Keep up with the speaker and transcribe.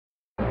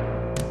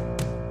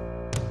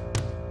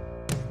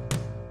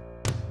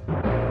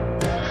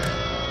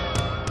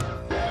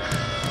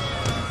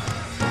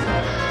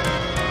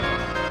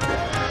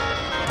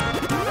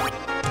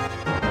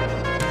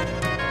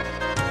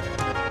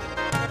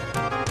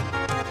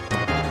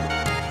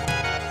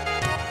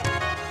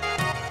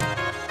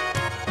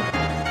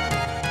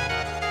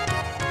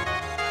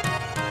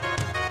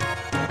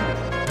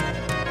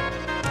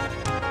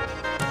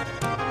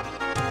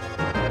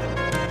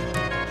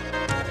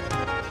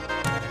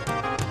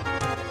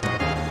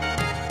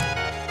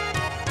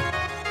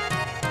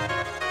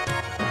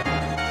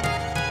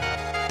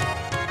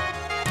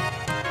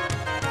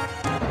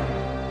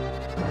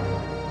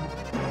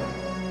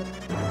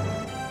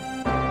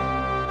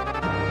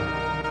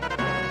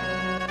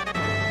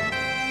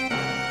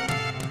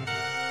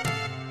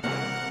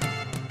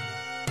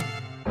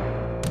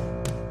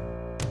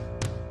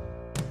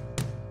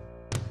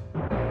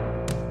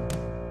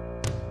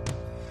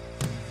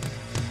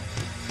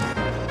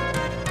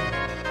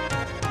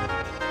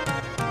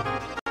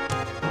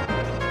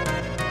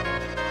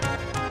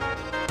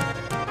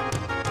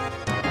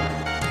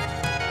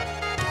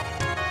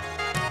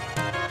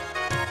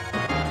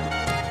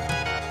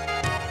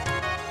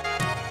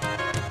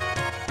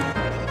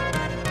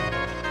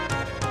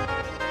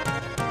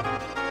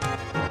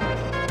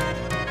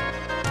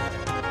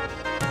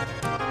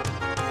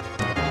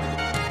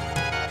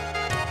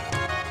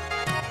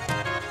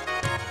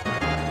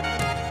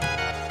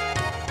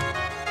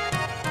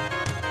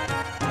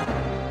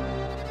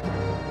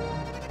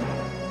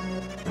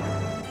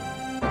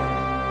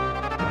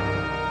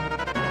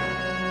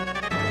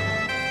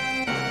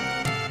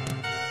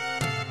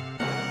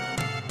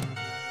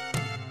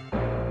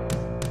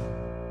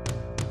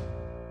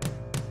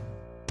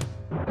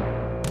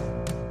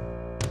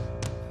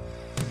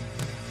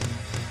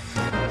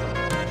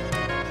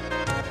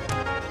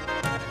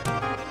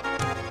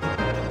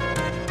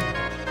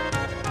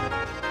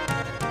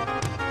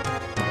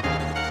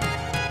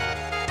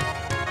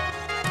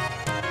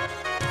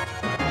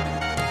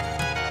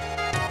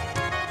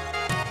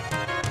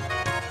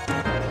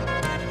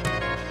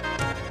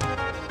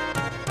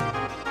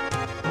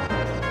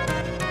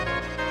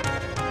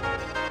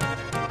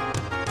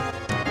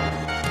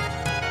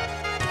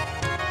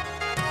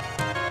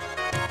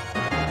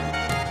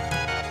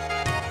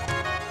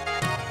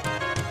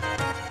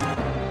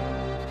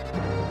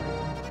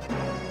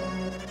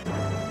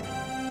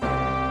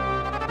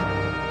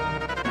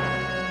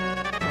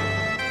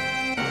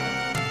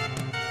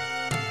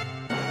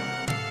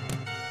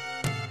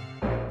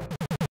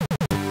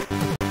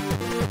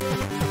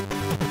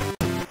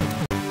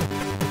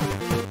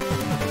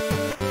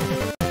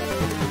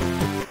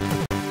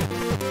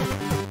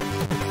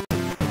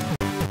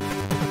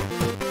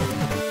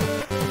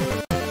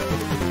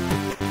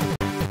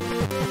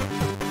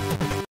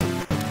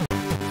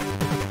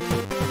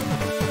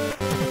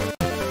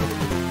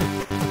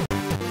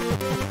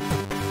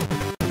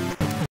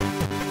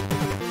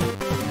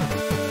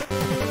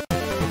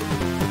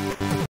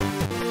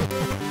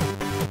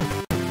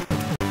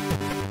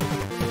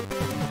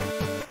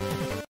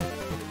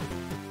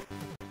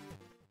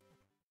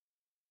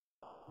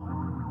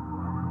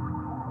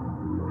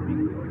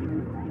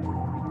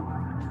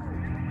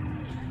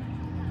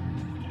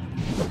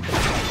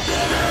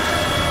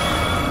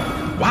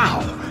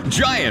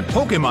Giant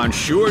Pokémon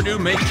sure do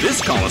make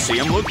this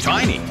Coliseum look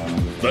tiny.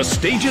 The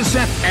stage is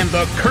set and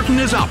the curtain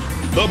is up.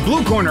 The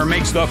blue corner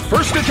makes the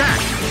first attack.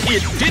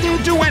 It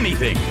didn't do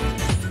anything.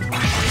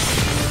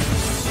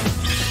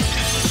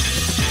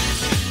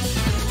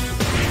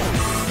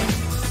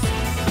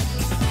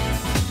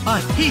 A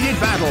heated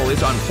battle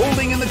is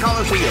unfolding in the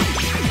Coliseum.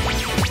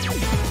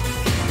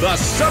 The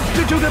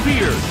substitute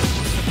appears.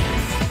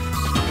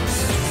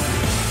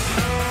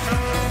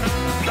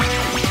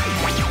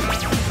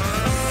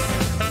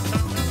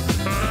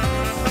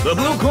 The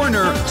blue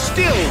corner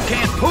still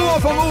can't pull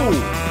off a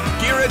move.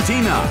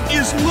 Giratina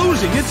is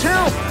losing its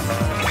health.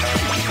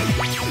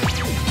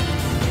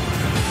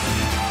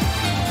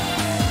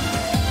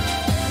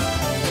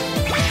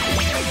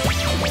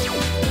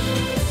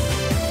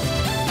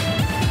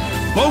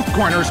 Both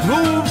corners'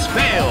 moves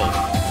failed.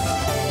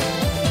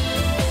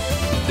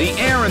 The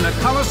air in the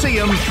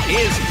Coliseum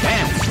is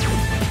tense.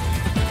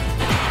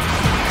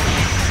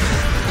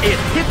 It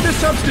hit the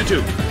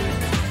substitute.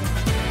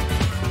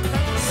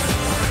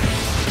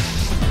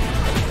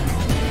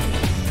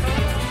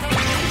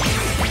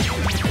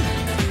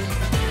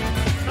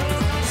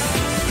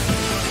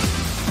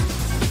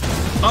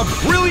 A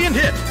brilliant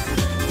hit!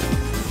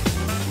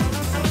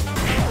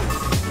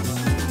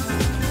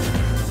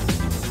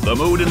 The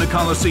mood in the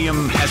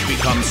Coliseum has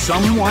become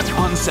somewhat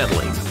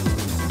unsettling.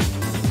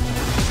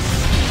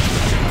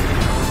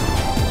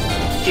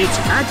 Its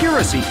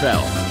accuracy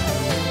fell.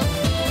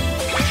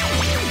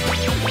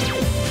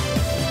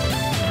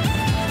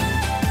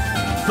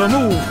 The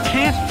move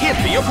can't hit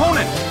the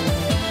opponent.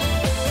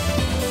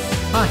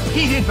 A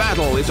heated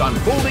battle is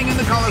unfolding in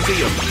the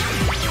Coliseum.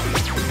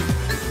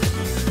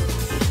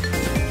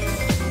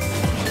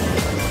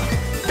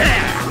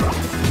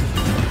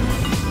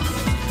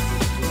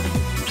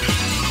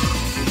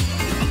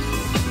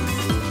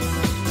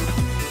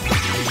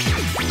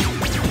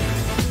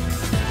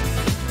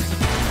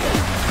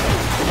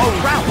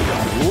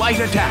 Light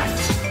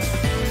attacks.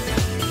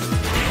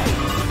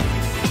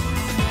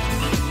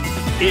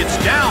 It's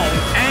down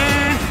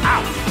and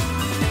out.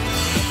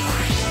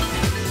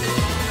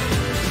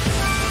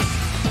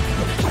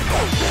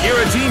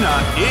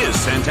 Giratina is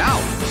sent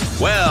out.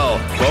 Well,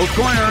 both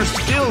corners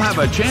still have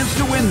a chance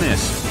to win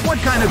this. What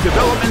kind of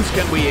developments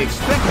can we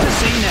expect to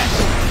see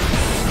next?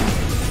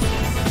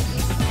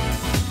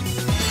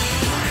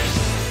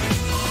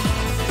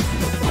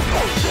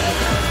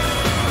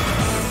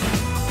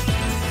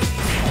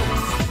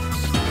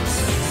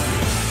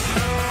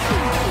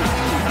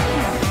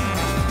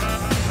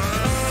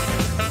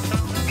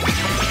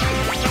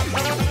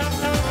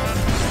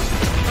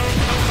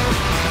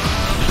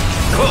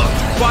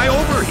 By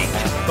overheat,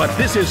 but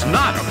this is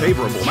not a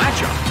favorable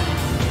matchup.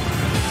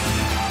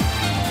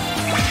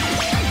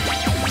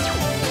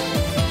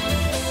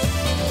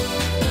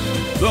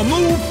 The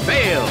move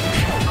failed.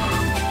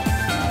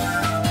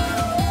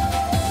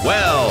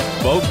 Well,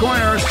 both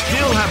corners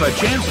still have a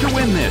chance to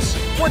win this.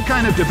 What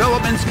kind of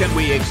developments can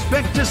we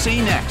expect to see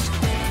next?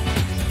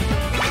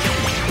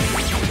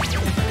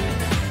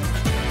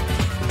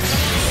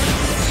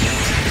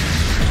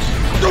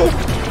 Oh,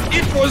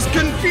 it was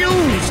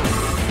confused!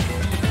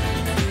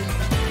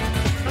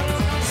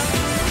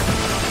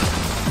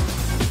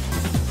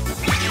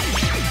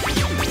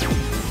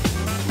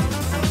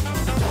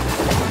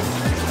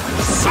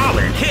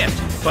 Solid hit,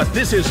 but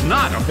this is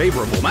not a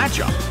favorable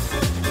matchup.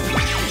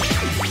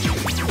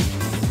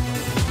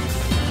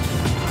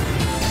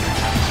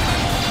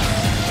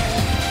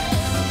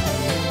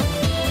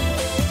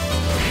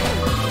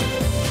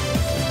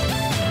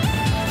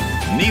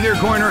 Neither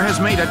corner has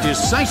made a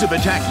decisive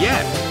attack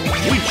yet.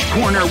 Which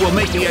corner will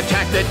make the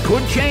attack that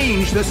could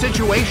change the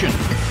situation?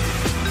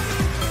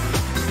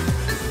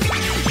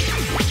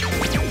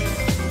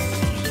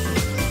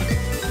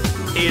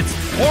 It's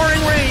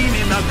pouring rain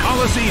in the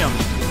Coliseum.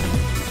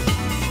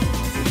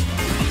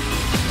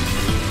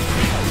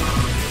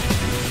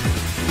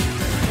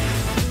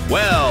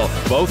 Well,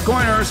 both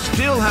corners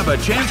still have a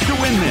chance to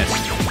win this.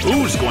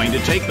 Who's going to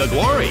take the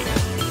glory?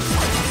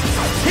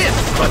 Hit,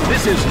 but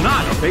this is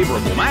not a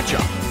favorable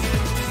matchup.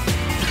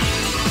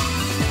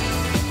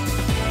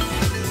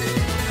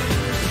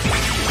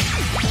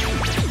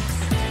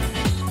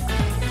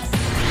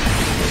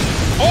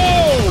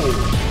 Oh!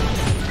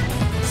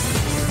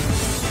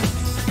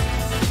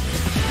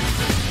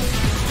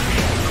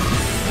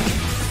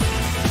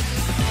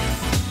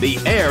 The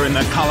air in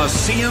the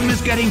Coliseum is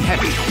getting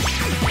heavy.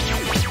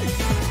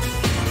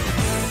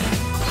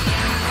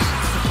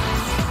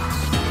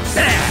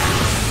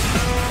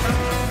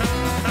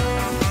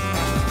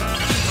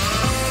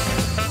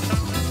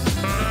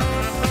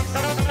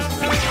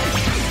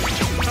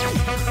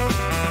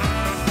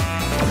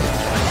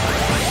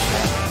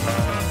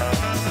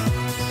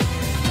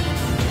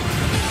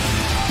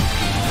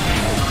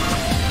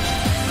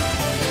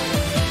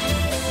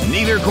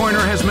 Neither corner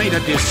has made a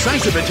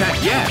decisive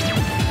attack yet.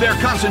 Their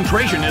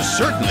concentration is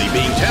certainly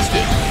being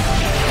tested.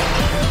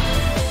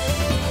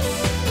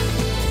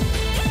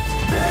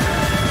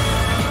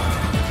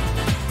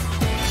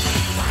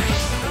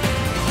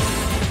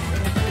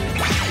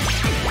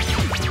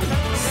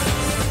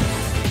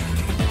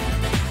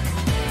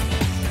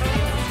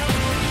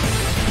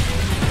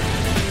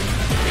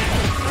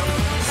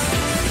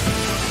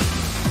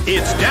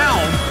 It's down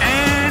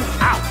and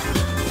out.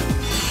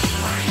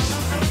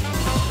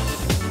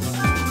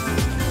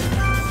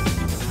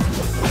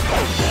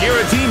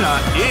 Giratina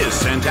is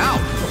sent out.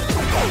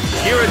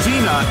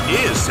 Giratina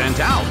is sent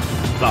out.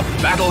 The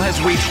battle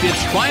has reached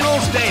its final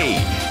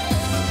stage.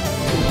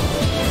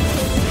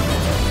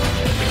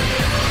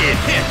 It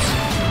hits.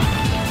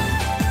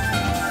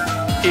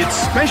 Its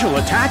special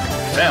attack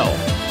fell.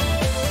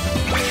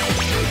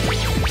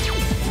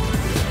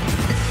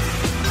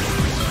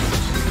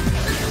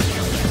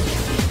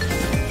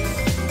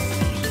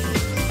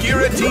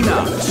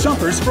 Giratina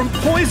suffers from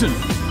poison.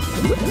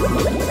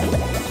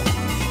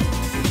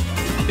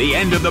 The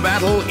end of the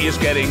battle is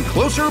getting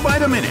closer by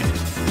the minute.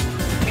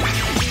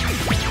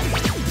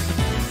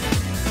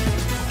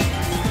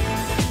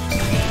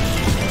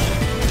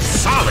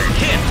 Solid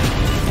hit.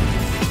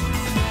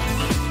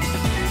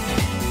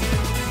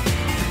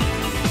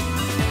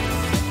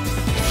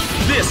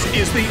 This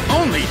is the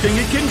only thing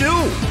it can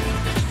do.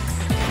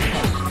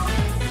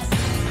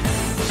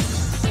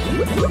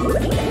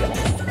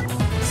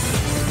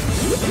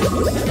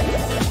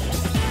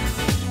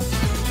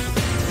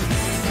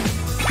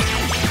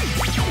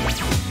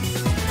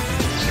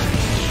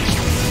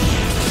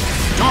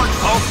 Dark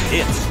Pulse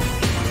hits.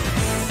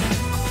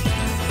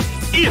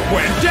 It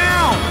went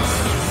down!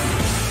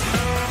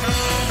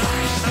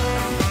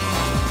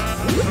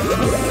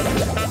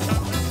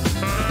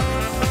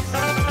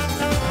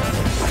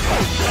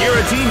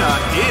 Giratina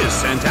is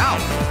sent out.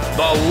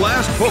 The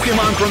last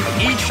Pokémon from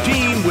each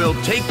team will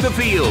take the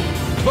field.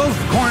 Both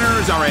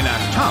corners are in a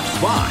tough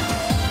spot.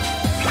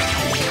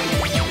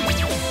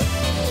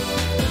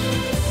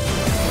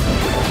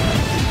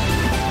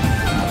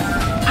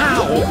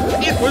 Ow!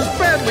 It was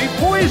badly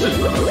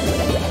poisoned!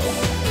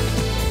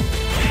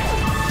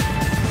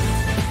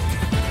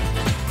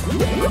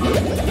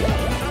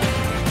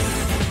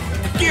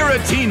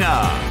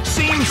 Giratina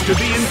seems to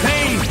be in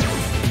pain.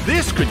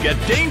 This could get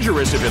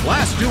dangerous if it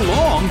lasts too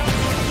long.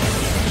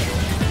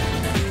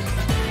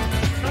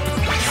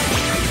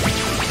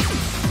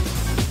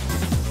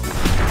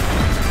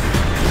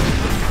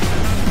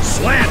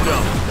 Slammed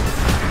him.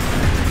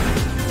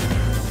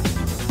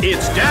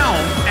 It's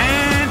down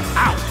and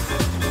out.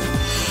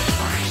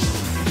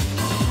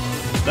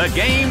 The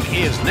game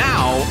is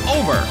now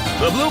over.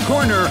 The blue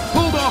corner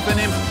pulled off an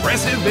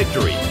impressive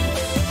victory.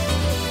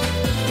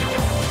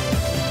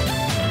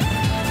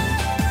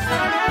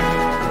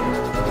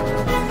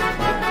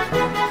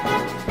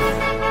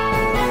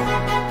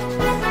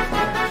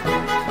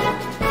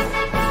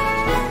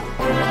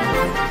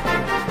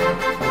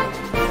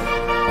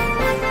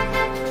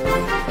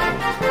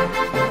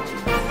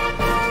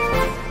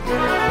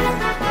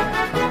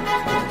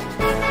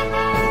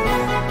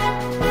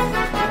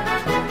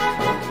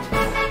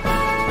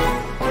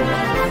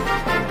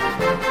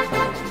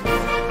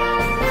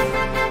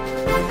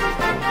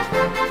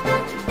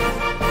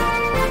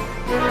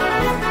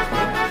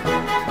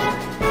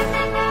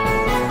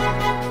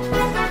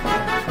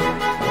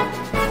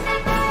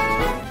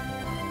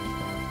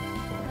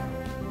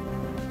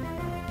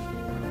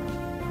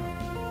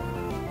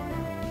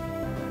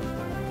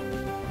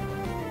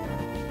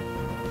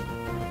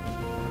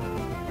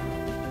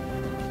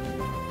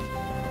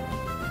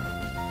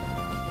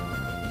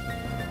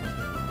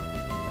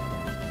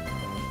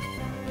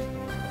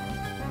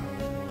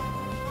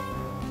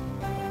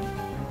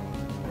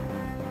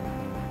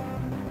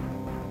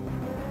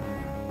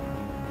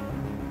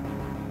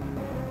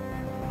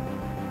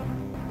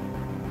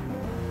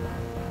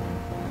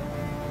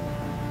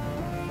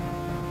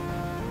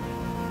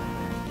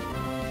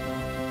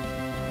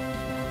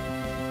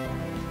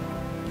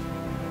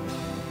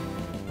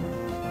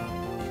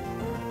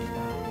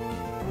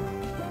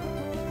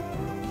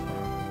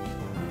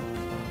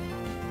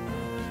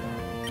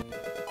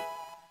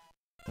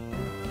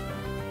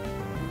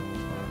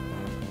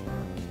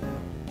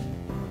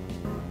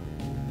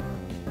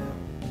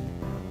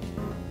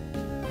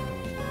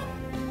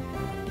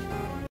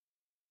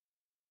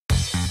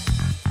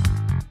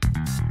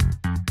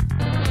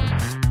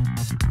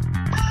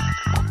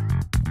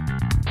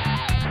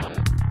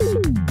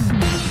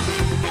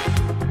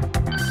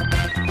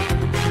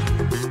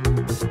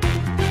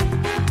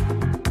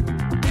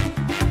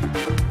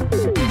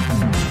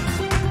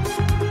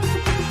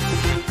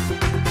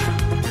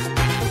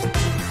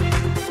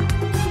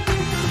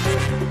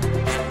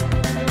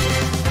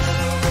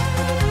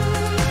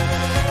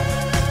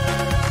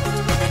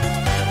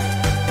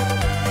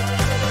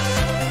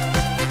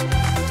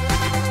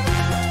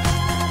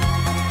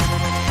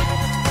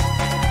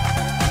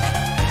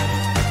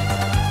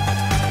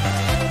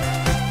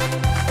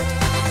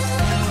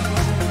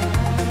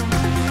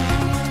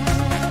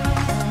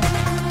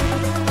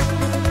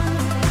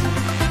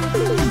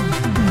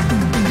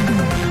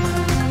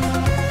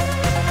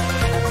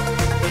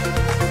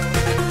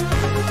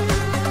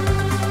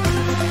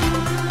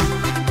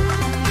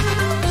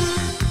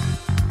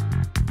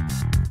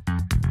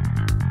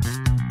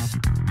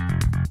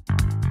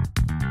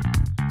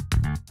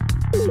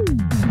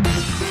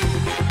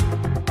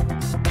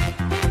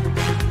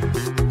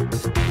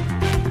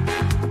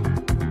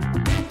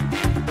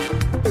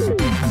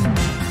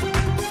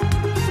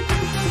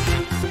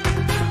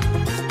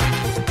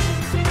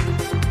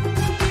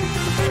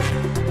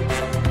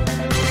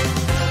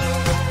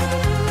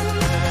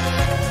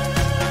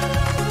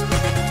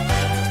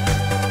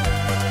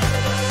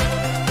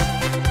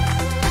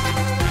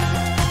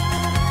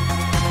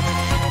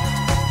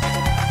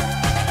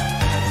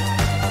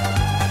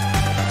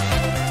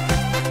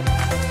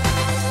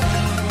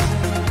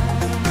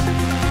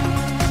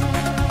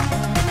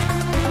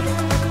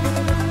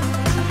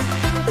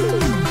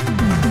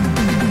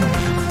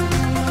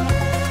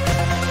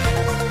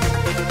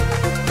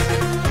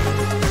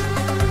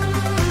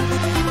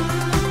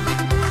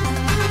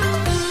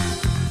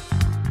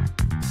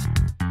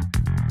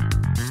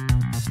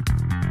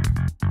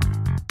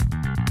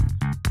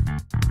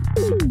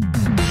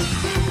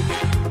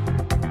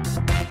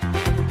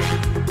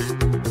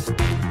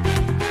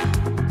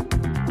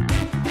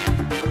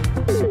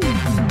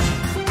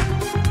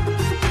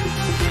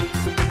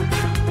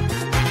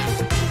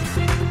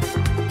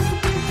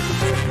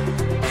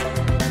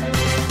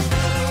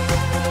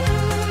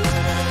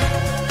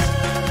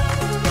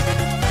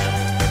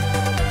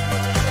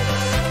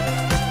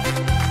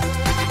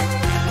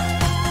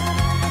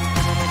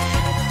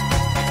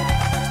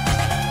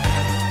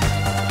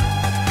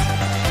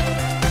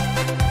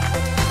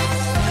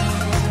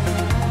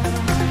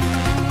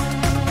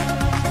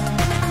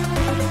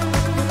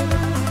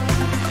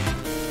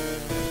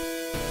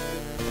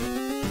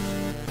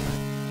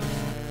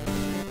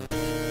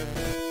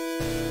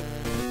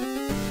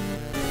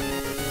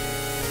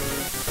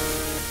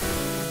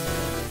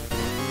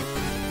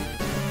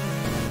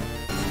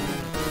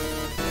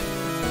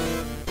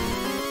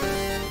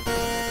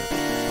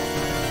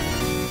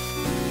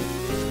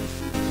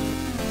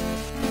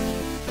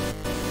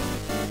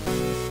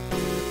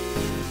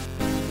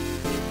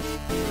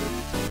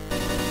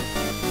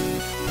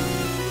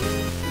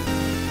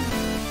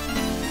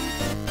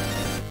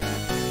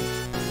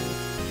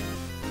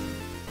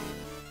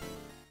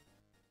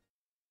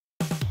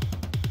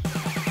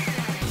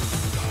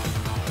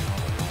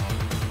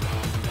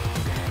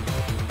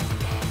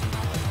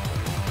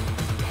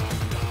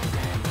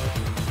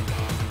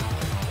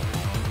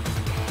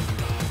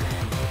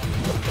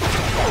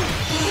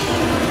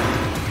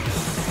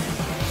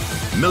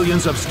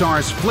 Millions of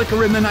stars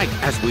flicker in the night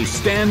as we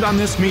stand on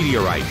this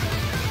meteorite.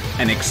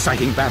 An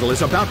exciting battle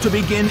is about to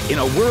begin in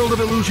a world of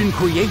illusion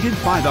created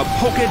by the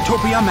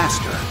Poketopia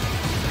Master.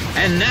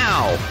 And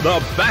now,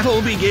 the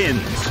battle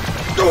begins.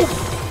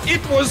 Oh,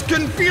 it was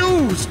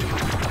confused!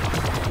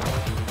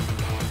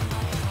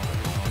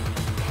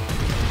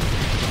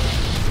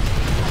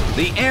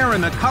 The air in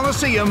the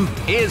Colosseum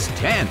is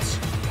tense.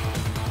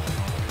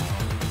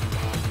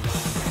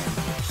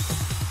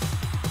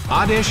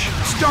 Oddish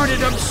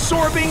started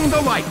absorbing the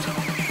light.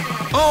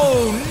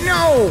 Oh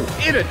no!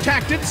 It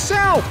attacked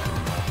itself!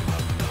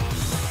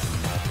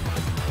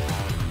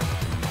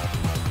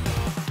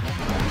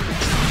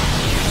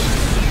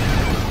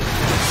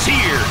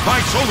 Seared by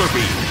solar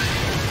beam.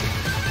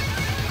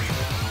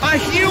 A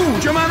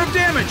huge amount of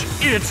damage!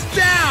 It's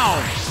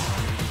down!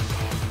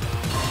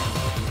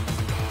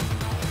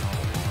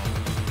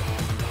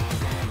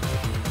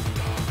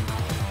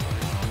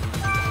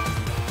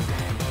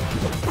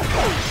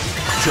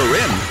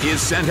 Cherrim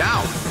is sent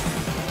out.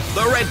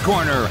 The red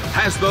corner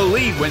has the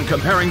lead when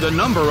comparing the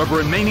number of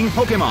remaining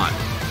Pokémon.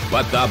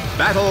 But the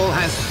battle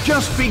has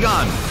just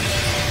begun.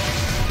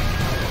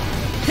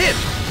 Hit!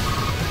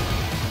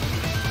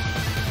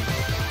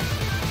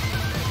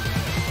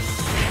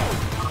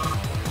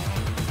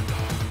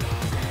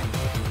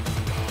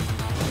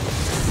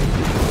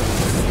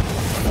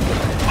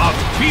 A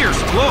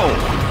fierce blow.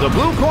 The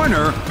blue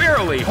corner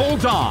barely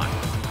holds on.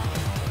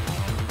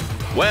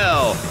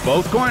 Well,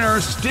 both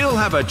corners still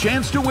have a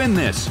chance to win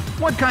this.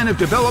 What kind of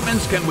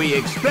developments can we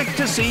expect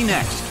to see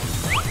next?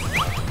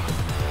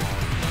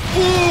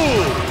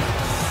 Ooh!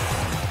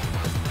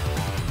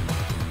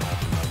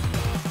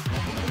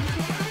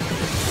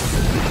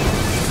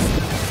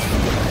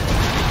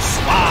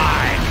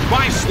 Slide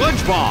by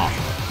Sludge Bomb.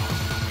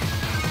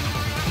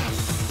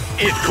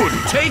 It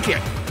couldn't take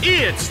it.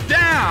 It's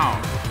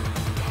down.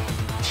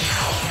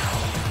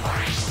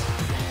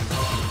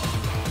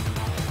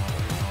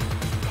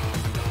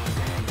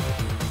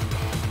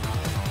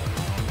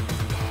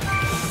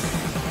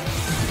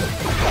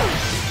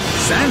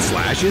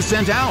 SANDSLASH is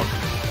sent out.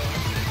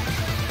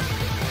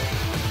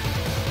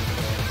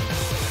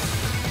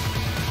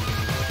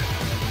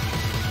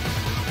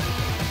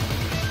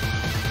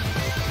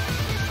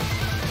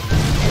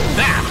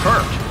 That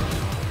hurt.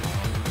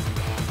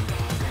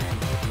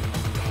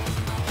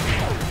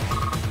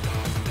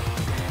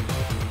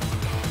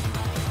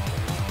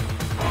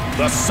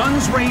 The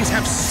sun's rays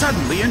have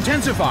suddenly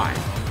intensified.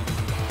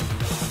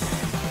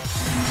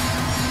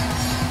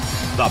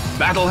 The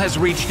battle has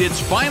reached its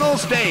final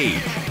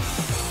stage.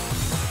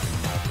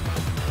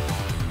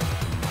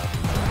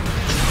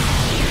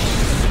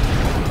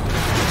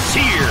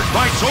 Seared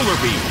by solar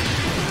beam.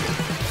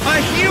 A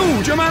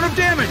huge amount of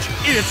damage.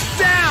 It's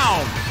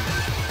down.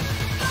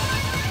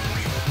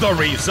 The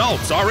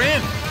results are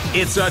in.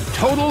 It's a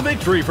total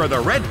victory for the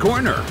red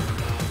corner.